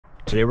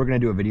Today we're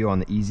going to do a video on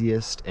the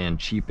easiest and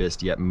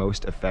cheapest yet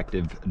most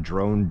effective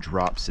drone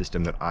drop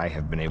system that I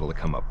have been able to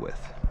come up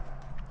with.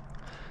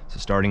 So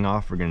starting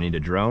off, we're going to need a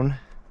drone.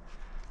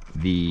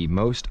 The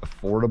most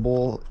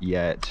affordable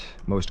yet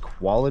most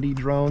quality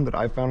drone that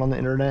I've found on the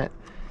internet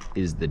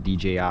is the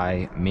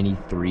DJI Mini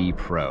 3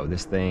 Pro.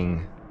 This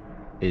thing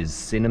is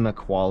cinema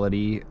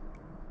quality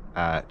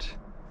at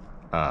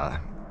a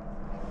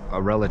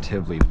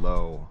relatively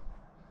low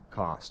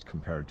cost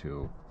compared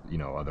to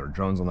other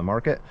drones on the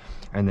market.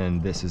 And then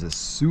this is a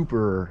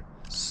super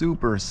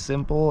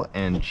simple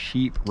and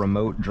cheap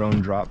remote drone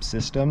drop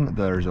system.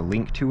 There's a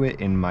link to it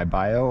in my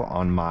bio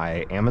on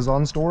my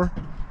Amazon store.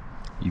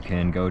 You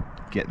can go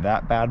get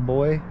that bad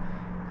boy,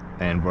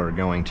 and we're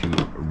going to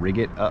rig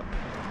it up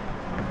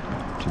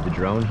to the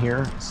drone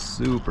here.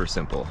 Super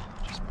simple,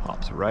 just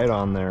pops right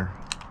on there,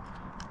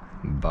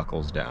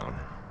 buckles down.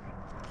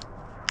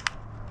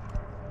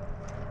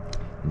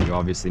 And you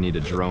obviously need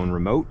a drone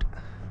remote.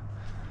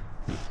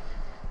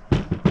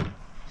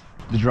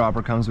 The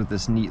dropper comes with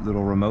this neat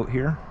little remote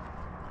here.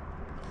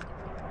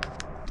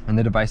 And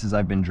the devices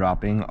I've been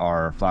dropping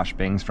are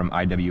flashbangs from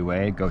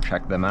IWA. Go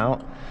check them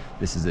out.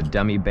 This is a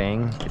dummy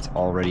bang. It's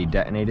already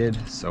detonated,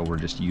 so we're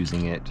just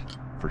using it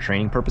for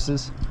training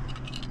purposes.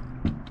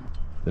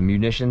 The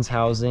munitions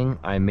housing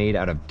I made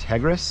out of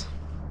Tegris.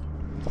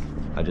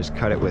 I just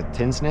cut it with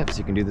tin snips.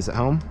 You can do this at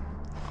home.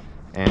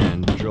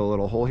 And drill a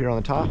little hole here on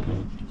the top.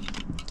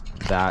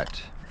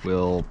 That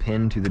will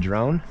pin to the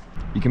drone.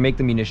 You can make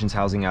the munitions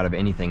housing out of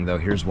anything, though.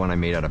 Here's one I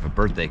made out of a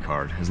birthday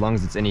card, as long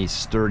as it's any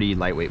sturdy,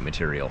 lightweight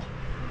material.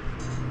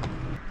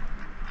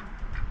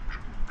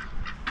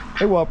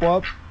 Hey Wop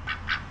Wop.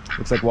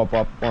 Looks like Wop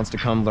Wop wants to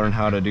come learn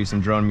how to do some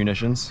drone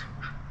munitions,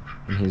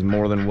 and he's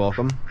more than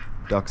welcome.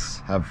 Ducks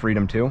have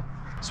freedom too.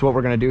 So what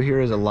we're gonna do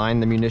here is align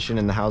the munition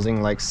in the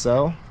housing like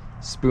so.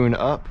 Spoon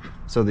up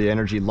so the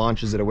energy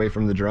launches it away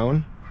from the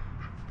drone.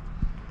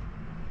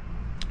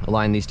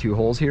 Align these two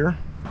holes here.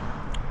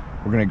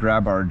 We're gonna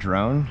grab our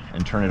drone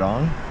and turn it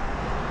on.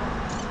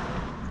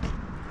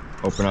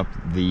 Open up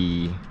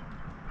the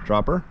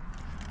dropper.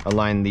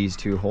 Align these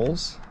two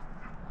holes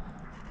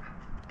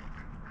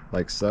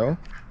like so.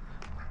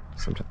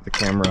 Sometimes the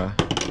camera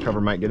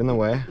cover might get in the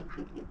way.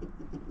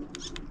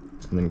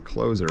 And then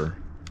closer.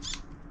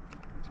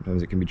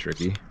 Sometimes it can be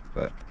tricky,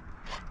 but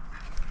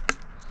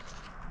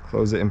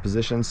close it in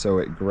position so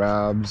it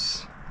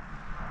grabs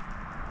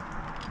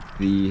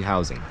the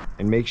housing.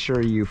 And make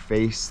sure you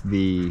face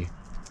the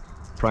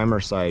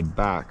primer side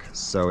back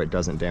so it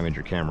doesn't damage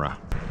your camera.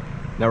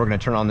 Now we're going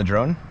to turn on the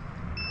drone.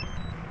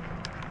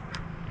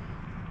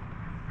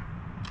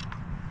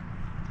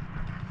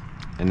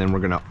 And then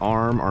we're going to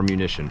arm our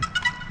munition.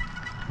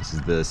 This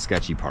is the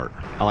sketchy part.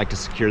 I like to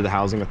secure the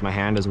housing with my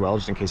hand as well,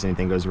 just in case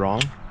anything goes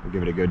wrong. We'll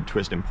give it a good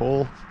twist and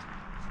pull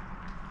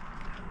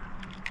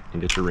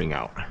and get your ring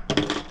out.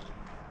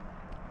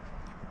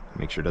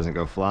 Make sure it doesn't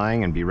go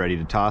flying and be ready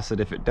to toss it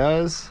if it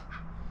does.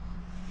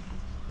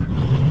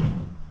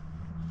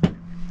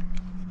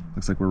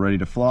 Looks like we're ready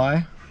to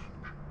fly.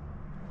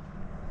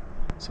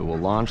 So we'll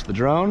launch the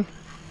drone.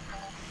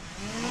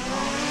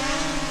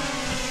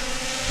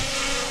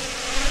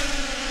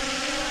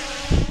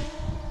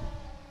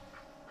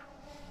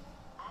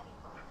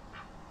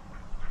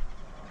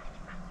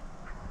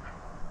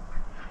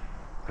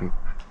 And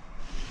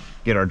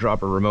get our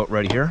dropper remote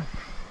ready here.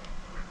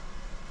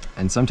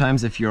 And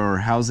sometimes if your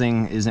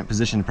housing isn't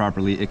positioned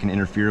properly, it can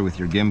interfere with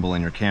your gimbal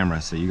and your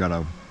camera, so you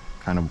gotta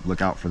kind of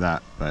look out for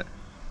that. But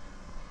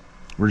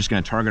we're just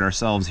going to target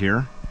ourselves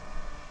here.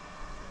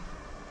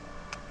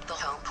 The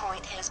home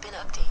point has been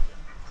updated.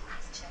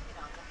 Please check it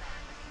on the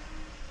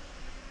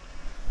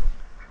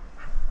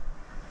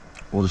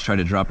map. We'll just try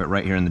to drop it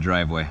right here in the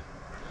driveway.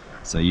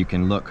 So you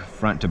can look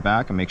front to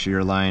back and make sure you're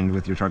aligned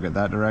with your target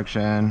that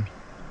direction.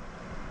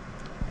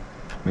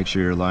 Make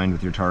sure you're aligned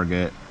with your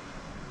target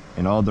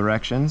in all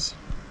directions.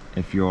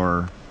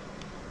 And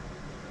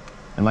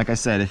like I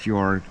said, if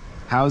your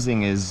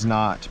housing is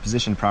not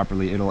positioned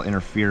properly, it'll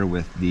interfere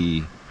with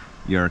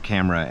your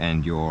camera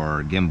and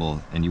your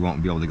gimbal, and you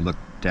won't be able to look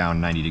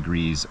down 90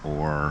 degrees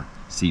or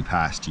see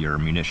past your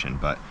munition.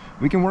 But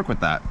we can work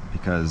with that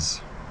because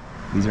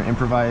these are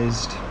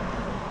improvised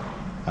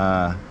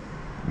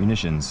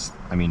munitions,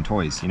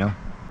 toys,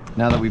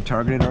 Now that we've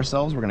targeted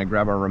ourselves, we're gonna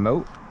grab our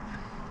remote.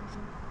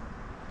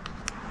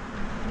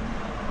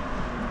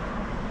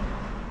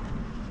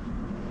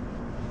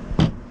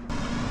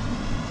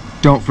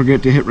 Don't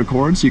forget to hit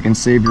record so you can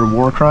save your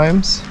war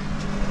crimes.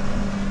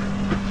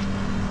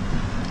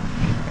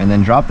 And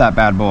then drop that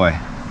bad boy.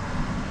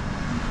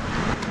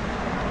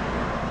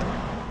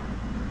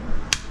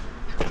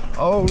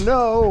 Oh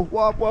no!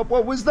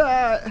 What was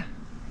that?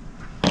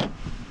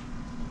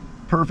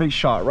 Perfect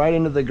shot right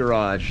into the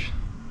garage.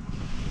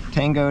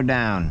 Tango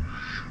down.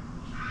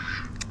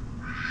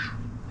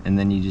 And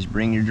then you just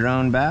bring your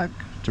drone back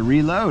to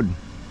reload.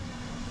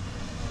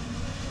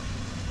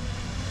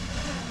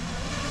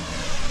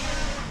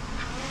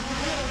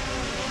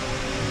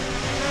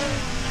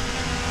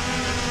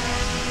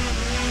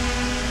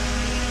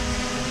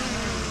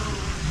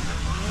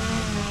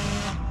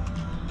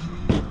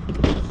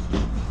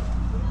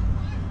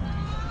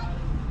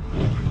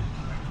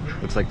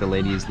 Looks like the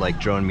ladies like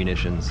drone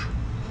munitions.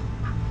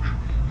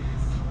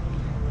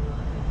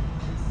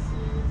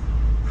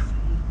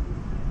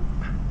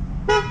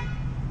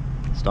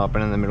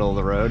 Stopping in the middle of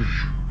the road.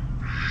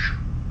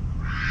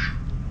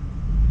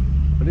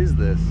 What is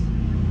this?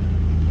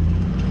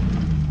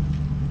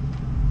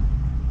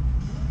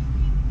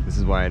 This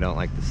is why I don't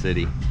like the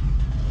city.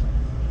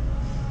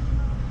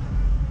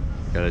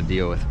 Gotta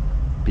deal with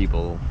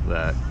people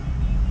that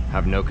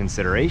have no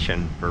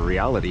consideration for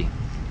reality.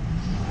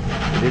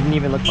 They didn't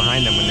even look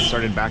behind them when they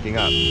started backing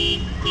up.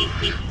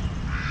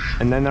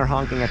 And then they're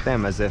honking at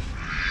them as if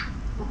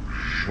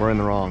we're in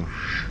the wrong.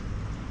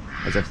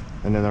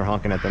 And then they're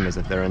honking at them as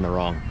if they're in the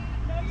wrong.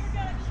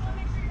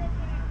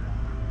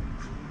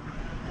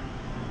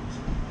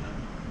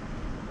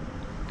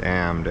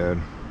 Damn, dude.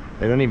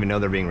 They don't even know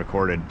they're being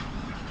recorded.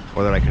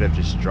 Or that I could have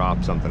just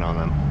dropped something on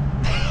them.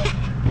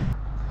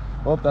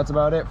 Well, that's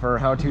about it for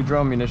how-to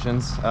drone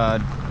munitions.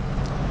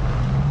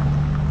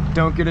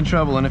 Don't get in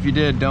trouble, and if you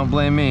did, don't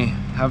blame me.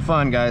 Have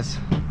fun, guys.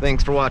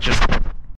 Thanks for watching.